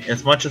me,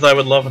 as much as I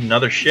would love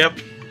another ship,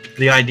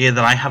 the idea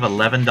that I have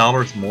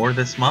 $11 more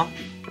this month,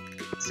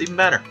 it's even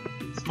better.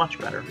 It's much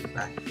better, in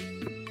fact.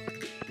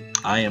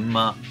 I am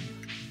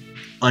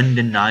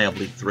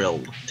undeniably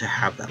thrilled to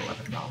have that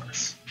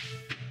 $11.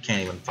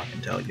 Can't even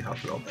fucking tell you how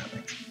thrilled that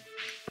makes me.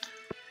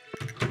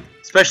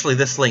 Especially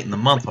this late in the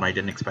month when I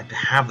didn't expect to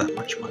have that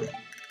much money.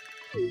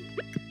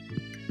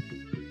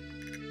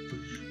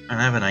 And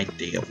I have an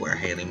idea of where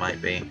Haley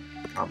might be.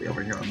 Probably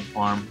over here on the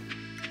farm.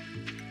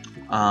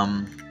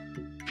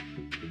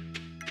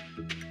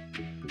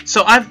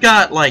 So I've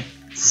got like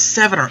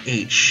 7 or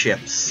 8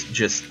 ships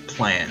just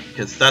planned,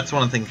 because that's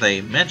one of the things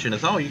they mentioned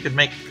is, oh, you could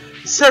make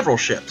several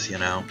ships, you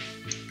know.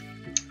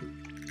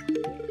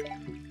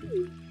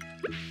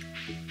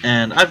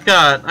 And I've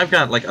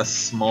got like a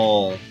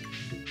small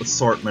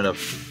assortment of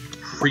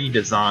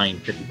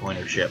pre-designed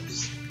 50-pointer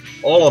ships.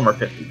 All of them are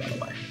 50, by the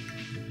way.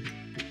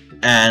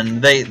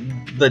 And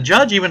the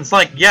judge even's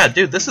like, yeah,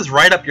 dude, this is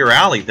right up your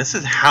alley. This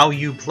is how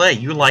you play.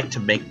 You like to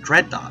make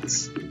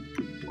dreadnoughts.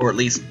 Or at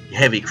least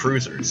heavy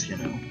cruisers, you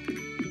know.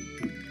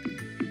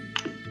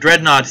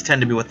 Dreadnoughts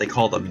tend to be what they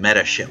call the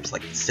meta ships,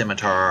 like the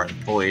Scimitar and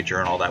Voyager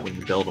and all that when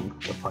you build them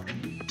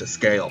to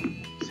scale.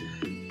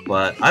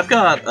 But I've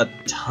got a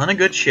ton of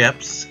good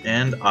ships,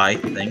 and I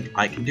think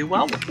I can do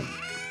well with them.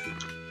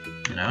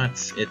 You know,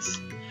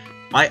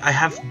 I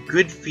have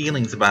good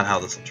feelings about how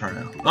this will turn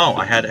out. Oh,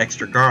 I had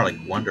extra garlic.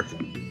 Wonderful.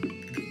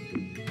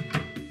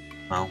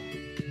 Well,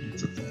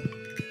 that's a thing.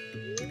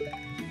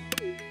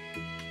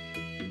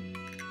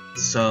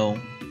 So,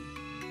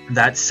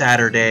 that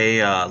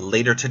Saturday,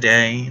 later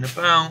today, in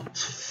about,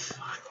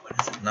 what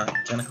is it,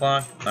 10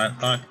 o'clock? 9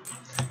 o'clock?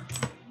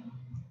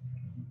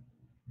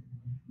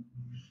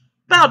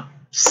 About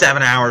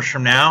 7 hours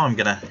from now, I'm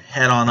gonna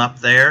head on up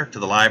there to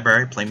the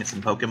library, play me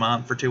some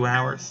Pokemon for 2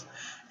 hours,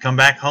 come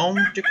back home,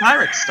 do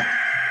Kyrix stuff.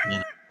 You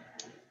know,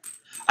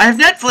 I have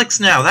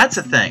Netflix now. That's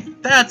a thing.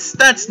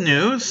 That's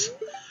news.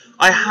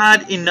 I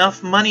had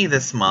enough money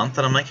this month,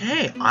 and I'm like,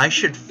 hey, I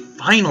should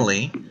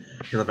finally,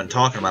 because I've been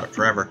talking about it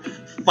forever,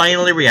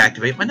 finally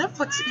reactivate my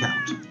Netflix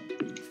account.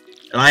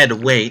 And I had to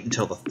wait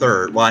until the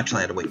 3rd. Well, actually,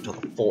 I had to wait until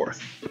the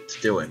 4th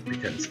to do it,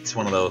 because it's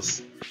one of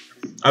those.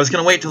 I was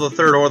going to wait till the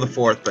 3rd or the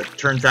 4th, but it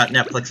turns out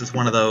Netflix is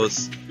one of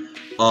those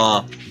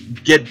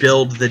get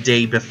billed the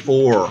day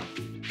before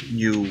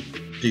you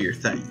do your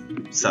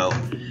thing. So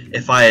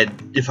if I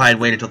had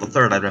waited till the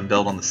 3rd, I'd been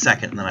billed on the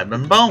 2nd, and then I'd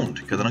been boned,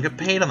 because I don't get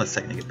paid on the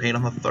 2nd, I get paid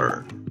on the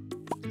 3rd.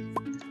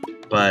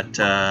 But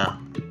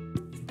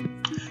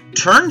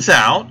turns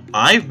out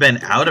I've been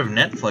out of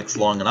Netflix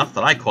long enough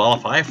that I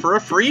qualify for a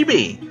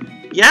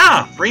freebie.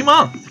 Yeah, free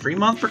month for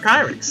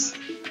Kyrix.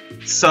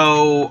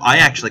 So I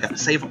actually got to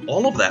save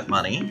all of that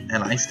money,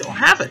 and I still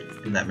have it,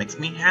 and that makes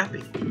me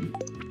happy.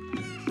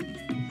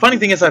 Funny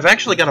thing is, I've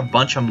actually got a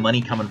bunch of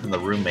money coming from the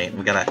roommate, and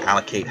we got to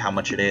allocate how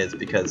much it is,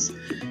 because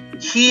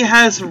he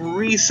has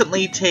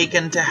recently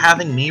taken to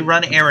having me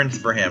run errands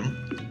for him,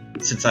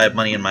 since I have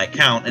money in my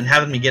account, and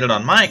having me get it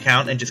on my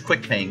account, and just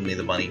quick paying me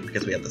the money,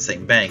 because we have the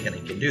same bank, and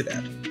he can do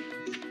that.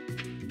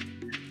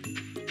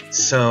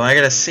 So I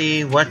gotta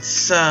see what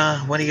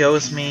he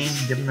owes me,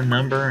 give him the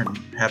number, and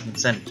have him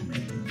send it to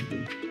me.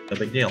 No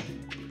big deal.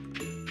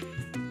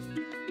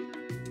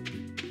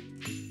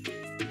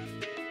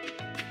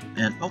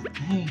 And, oh,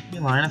 hey,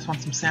 Linus,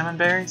 want some salmon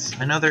berries?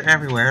 I know they're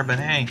everywhere, but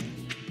hey,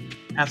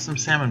 have some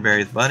salmon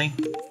berries, buddy.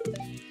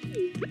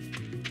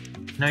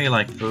 I know you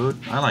like food.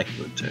 I like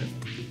food, too.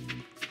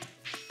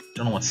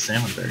 Don't know what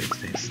salmon berries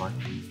taste like.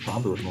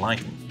 Probably wouldn't like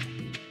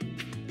them.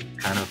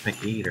 Kind of a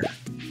picky eater.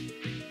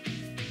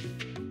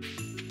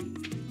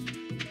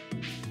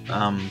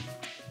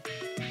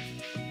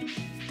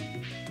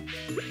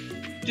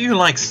 Do you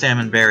like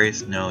salmon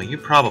berries? No, you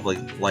probably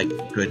like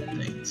good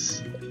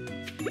things.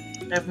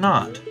 I have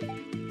not.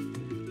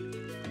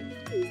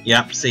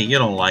 Yep, see, you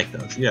don't like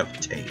those. You have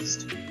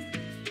taste.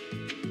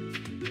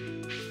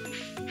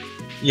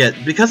 Yeah,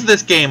 because of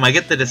this game, I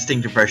get the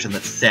distinct impression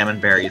that salmon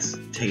berries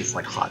taste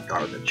like hot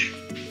garbage.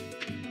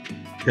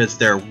 Because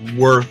they're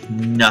worth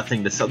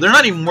nothing to sell. They're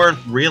not even worth,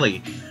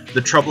 really,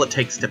 the trouble it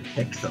takes to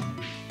pick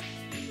them.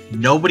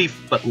 Nobody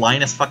but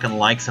Linus fucking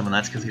likes him, and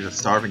that's because he's a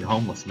starving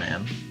homeless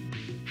man.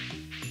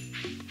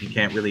 He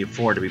can't really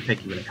afford to be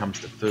picky when it comes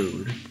to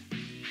food.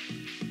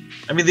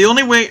 I mean, the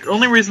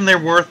only reason they're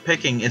worth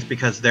picking is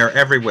because they're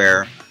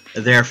everywhere,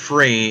 they're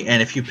free,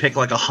 and if you pick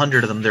like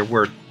 100 of them, they're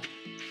worth,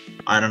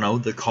 I don't know,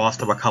 the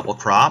cost of a couple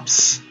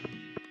crops.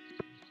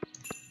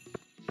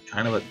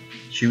 Kind of a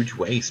huge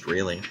waste,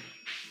 really.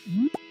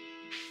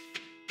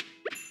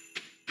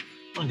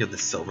 I'll give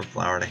this silver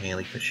flower to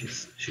Haley because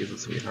she's a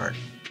sweetheart.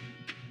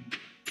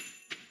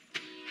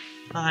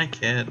 Hi,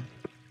 kid.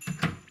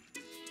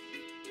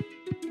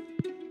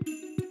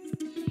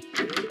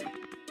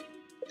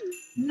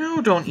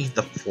 No, don't eat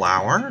the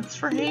flower. It's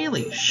for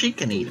Haley. She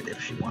can eat it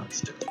if she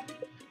wants to. I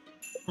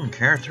don't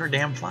care. It's her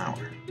damn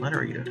flower. Let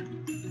her eat it.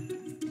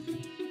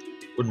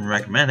 Wouldn't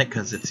recommend it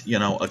because it's, you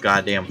know, a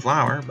goddamn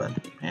flower, but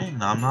hey,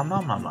 nom nom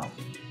nom nom nom.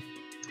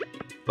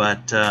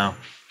 But, yeah.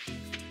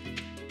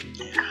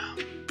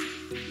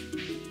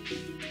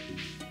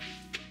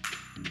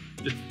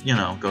 Just, you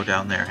know, go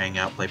down there, hang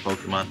out, play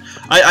Pokemon.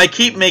 I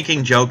keep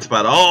making jokes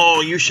about,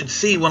 oh, you should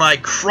see when I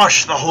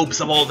crush the hopes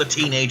of all the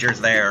teenagers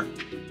there.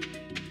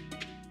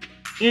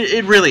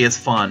 It really is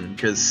fun,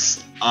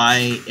 because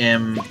I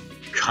am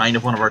kind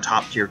of one of our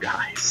top-tier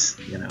guys.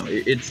 You know,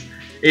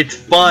 it's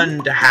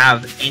fun to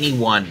have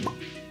anyone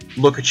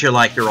look at you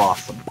like you're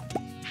awesome.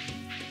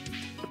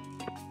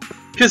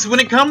 Because when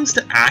it comes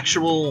to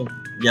actual,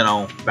 you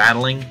know,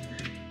 battling,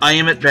 I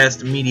am at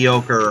best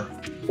mediocre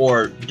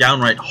or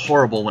downright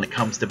horrible when it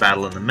comes to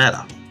battle in the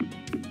meta.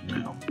 You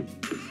know.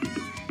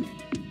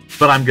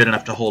 But I'm good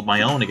enough to hold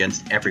my own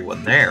against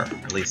everyone there,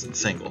 at least in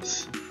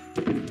singles.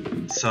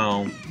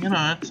 So, you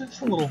know,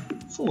 it's a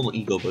little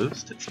ego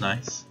boost. It's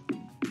nice.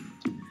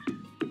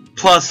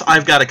 Plus,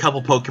 I've got a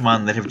couple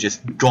Pokemon that have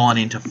just gone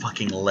into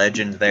fucking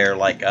legend there,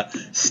 like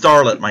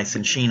Starlet, my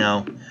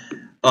Cinccino.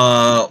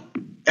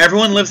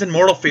 Everyone lives in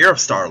mortal fear of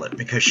Starlet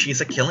because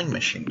she's a killing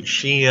machine.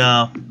 She,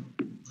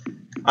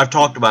 I've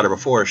talked about her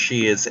before.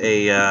 She is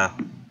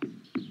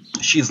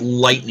she's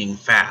lightning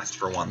fast,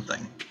 for one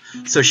thing.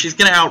 So she's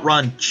going to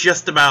outrun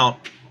just about,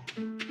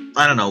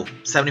 I don't know,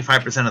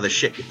 75% of the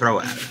shit you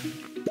throw at her.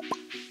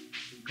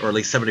 Or at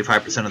least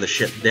 75% of the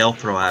shit they'll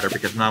throw at her,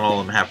 because not all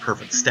of them have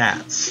perfect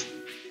stats.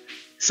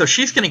 So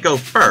she's going to go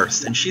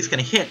first, and she's going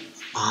to hit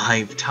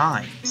 5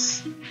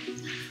 times.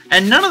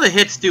 And none of the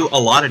hits do a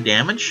lot of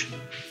damage,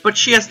 but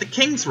she has the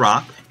King's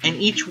Rock, and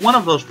each one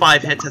of those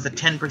 5 hits has a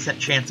 10%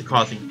 chance of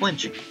causing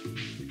flinching.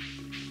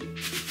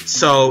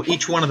 So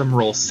each one of them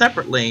rolls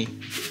separately.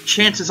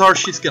 Chances are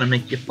she's going to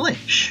make you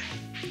flinch.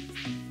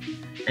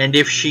 And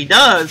if she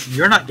does,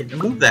 you're not getting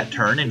to move that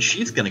turn, and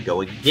she's going to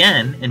go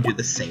again and do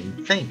the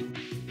same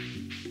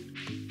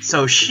thing.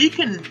 So she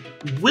can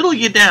whittle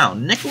you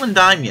down, nickel and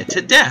dime you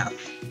to death,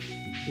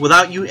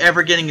 without you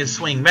ever getting to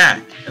swing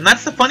back. And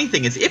that's the funny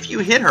thing, is if you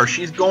hit her,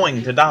 she's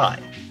going to die.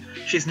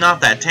 She's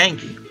not that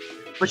tanky.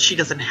 But she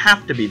doesn't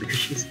have to be, because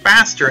she's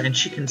faster and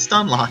she can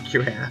stun lock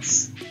your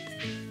ass.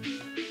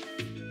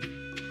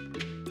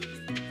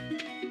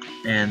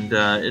 And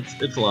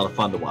it's a lot of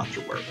fun to watch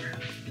her work.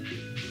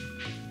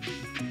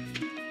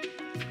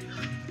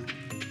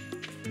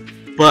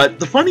 But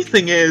the funny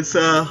thing is,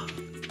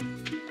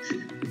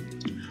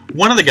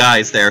 one of the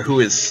guys there, who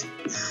is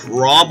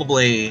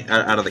probably,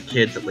 out of the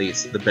kids at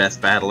least, the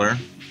best battler.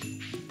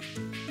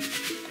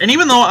 And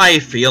even though I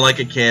feel like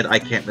a kid, I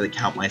can't really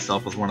count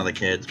myself as one of the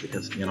kids,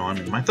 because, you know, I'm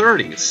in my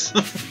 30s.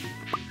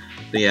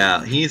 But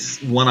yeah, he's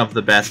one of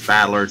the best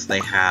battlers they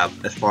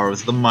have as far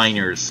as the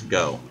minors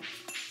go.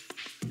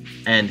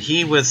 And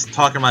he was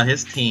talking about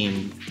his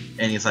team,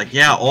 and he's like,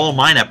 yeah, all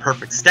mine have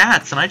perfect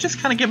stats. And I just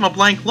kind of give him a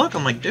blank look.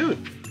 I'm like, dude,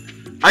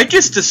 I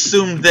just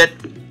assumed that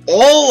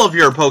all of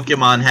your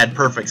Pokemon had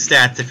perfect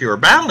stats if you were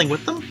battling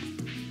with them.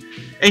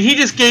 And he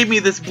just gave me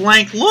this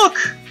blank look.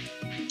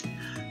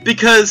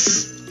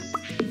 Because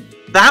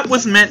that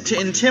was meant to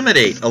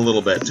intimidate a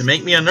little bit, to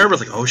make me nervous.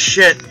 Like, oh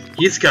shit,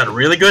 he's got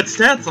really good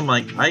stats. I'm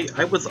like,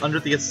 I was under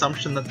the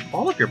assumption that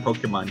all of your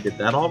Pokemon did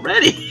that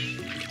already.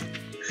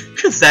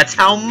 Because that's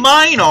how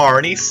mine are.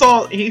 And he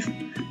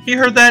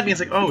heard that and he's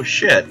like, oh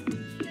shit.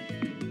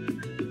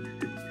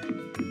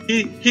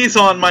 He's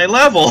on my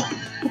level.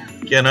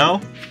 You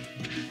know?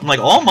 I'm like,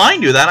 all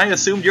mine do that. I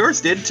assumed yours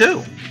did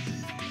too.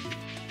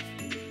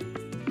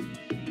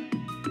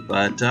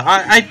 But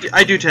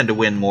I do tend to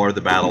win more of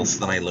the battles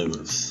than I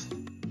lose.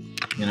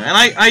 You know,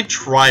 and I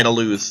try to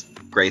lose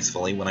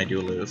gracefully when I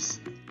do lose.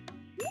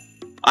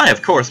 I,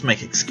 of course,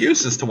 make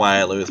excuses to why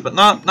I lose, but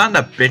not in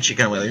a bitchy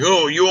kind of way, like,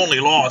 oh, you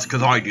only lost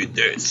because I did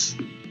this.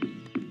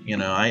 You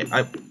know,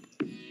 I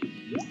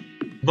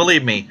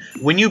believe me,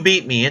 when you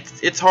beat me,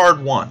 it's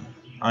hard won.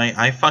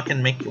 I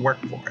fucking make you work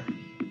for it.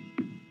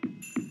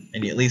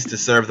 And you at least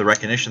deserve the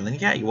recognition, then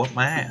yeah, you whooped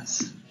my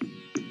ass.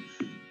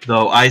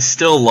 Though I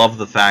still love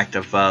the fact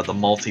of the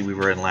multi we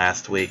were in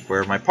last week,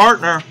 where my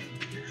partner,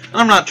 and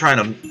I'm not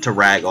trying to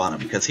rag on him,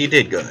 because he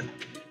did good,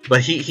 but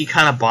he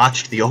kind of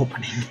botched the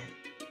opening.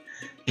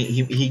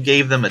 He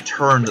gave them a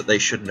turn that they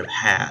shouldn't have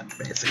had,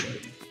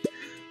 basically.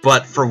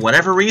 But for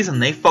whatever reason,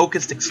 they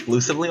focused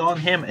exclusively on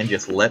him and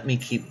just let me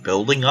keep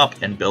building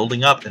up and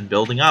building up and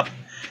building up.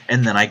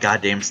 And then I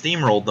goddamn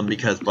steamrolled them,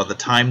 because by the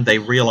time they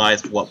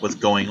realized what was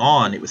going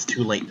on, it was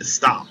too late to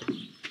stop.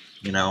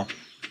 You know?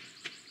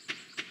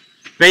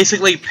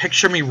 Basically,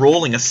 picture me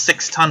rolling a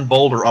 6-ton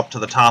boulder up to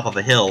the top of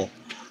a hill.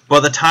 By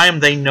the time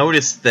they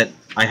noticed that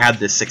I had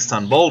this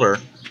 6-ton boulder,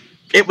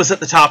 it was at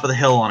the top of the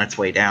hill on its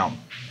way down.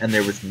 And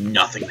there was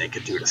nothing they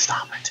could do to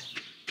stop it.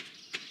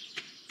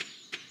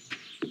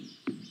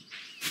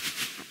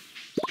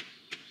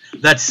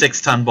 That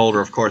 6-ton boulder,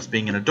 of course,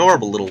 being an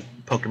adorable little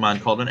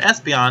Pokemon called an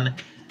Espeon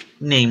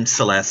named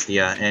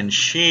Celestia, and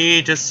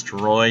she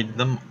destroyed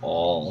them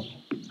all.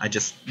 I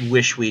just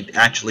wish we'd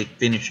actually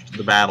finished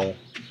the battle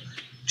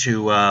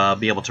to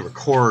be able to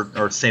record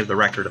or save the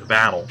record of the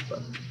battle.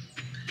 But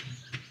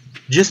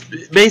just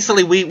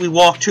basically, we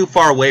walked too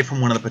far away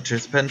from one of the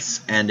participants,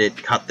 and it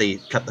cut the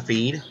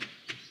feed.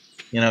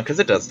 You know, because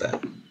it does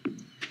that.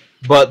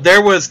 But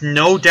there was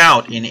no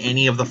doubt in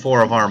any of the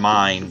 4 of our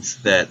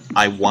minds that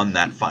I won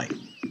that fight.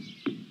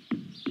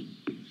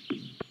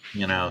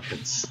 You know,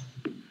 because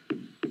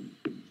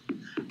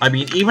I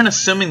mean, even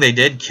assuming they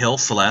did kill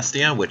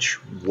Celestia, which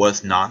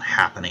was not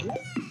happening,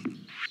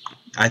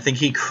 I think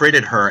he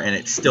critted her and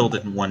it still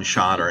didn't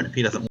one-shot her. And if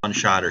he doesn't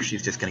one-shot her,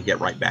 she's just going to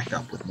get right back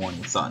up with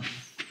Morning Sun.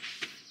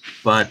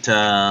 But,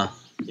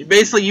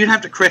 basically, you'd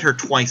have to crit her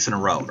twice in a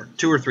row, or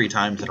 2 or 3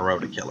 times in a row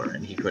to kill her,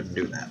 and he couldn't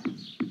do that.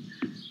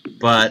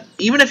 But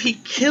even if he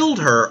killed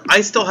her,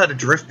 I still had a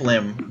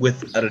Drifblim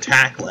with an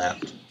attack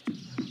left.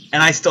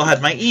 And I still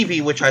had my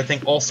Eevee, which I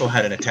think also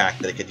had an attack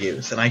that it could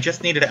use. And I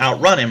just needed to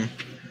outrun him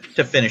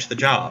to finish the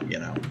job, you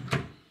know.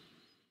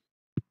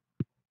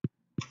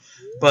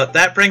 But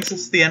that brings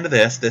us to the end of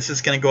this. This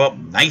is going to go up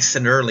nice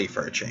and early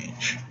for a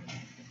change.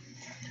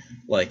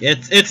 Like,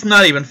 it's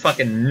not even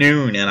fucking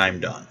noon and I'm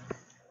done.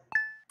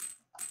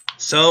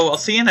 So, I'll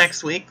see you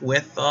next week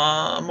with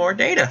more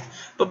data.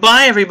 But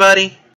bye, everybody!